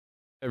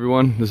Hey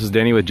everyone, this is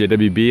Danny with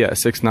JWB at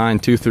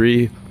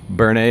 6923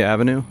 Bernay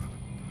Avenue.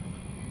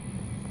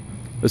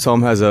 This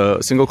home has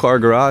a single car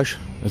garage.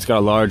 It's got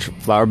a large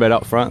flower bed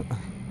out front.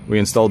 We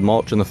installed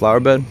mulch in the flower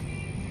bed.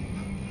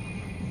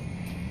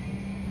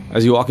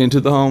 As you walk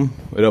into the home,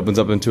 it opens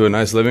up into a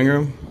nice living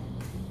room.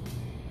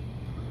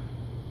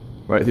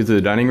 Right through to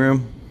the dining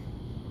room.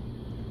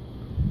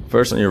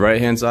 First on your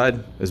right hand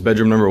side is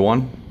bedroom number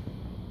 1.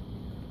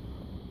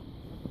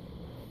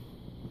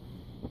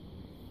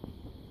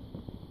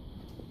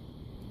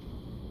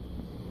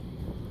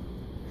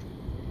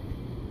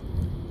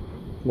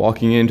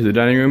 Walking into the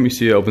dining room, you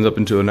see it opens up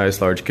into a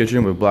nice large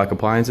kitchen with black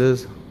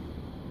appliances.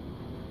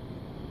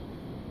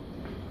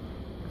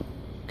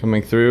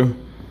 Coming through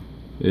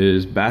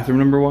is bathroom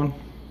number 1.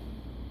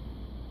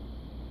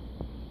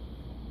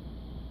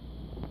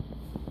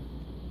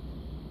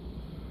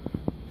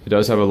 It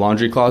does have a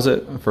laundry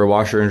closet for a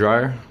washer and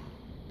dryer.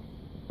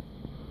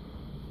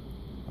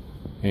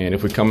 And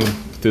if we come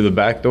through the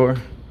back door,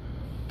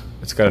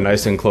 it's got a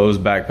nice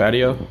enclosed back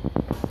patio.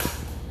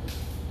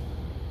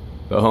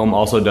 The home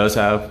also does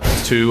have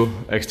 2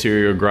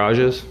 exterior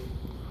garages,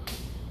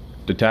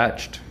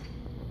 detached.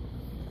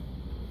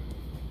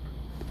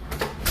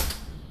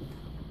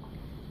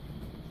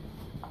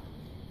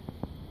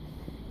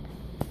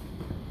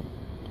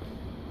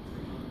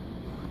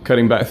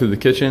 Cutting back through the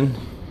kitchen,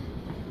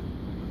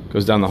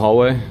 goes down the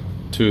hallway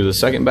to the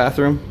second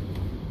bathroom.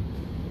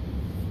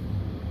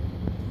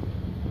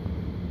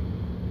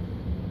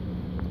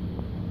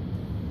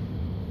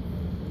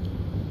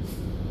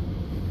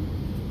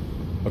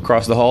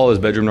 Across the hall is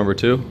bedroom number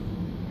 2.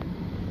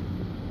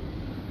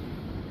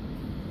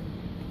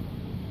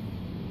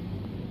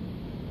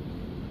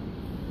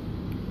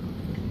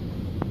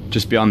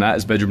 Just beyond that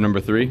is bedroom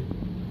number 3.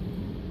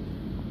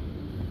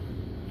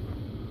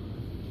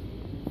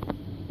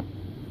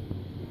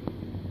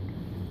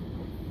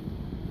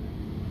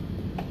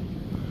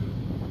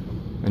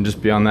 And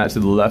just beyond that to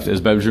the left is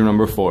bedroom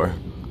number 4.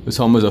 This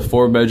home is a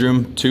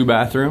 4-bedroom,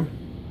 2-bathroom.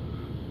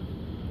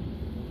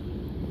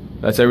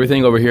 That's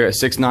everything over here at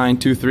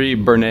 6923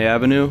 Bernay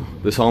Avenue.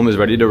 This home is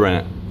ready to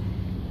rent.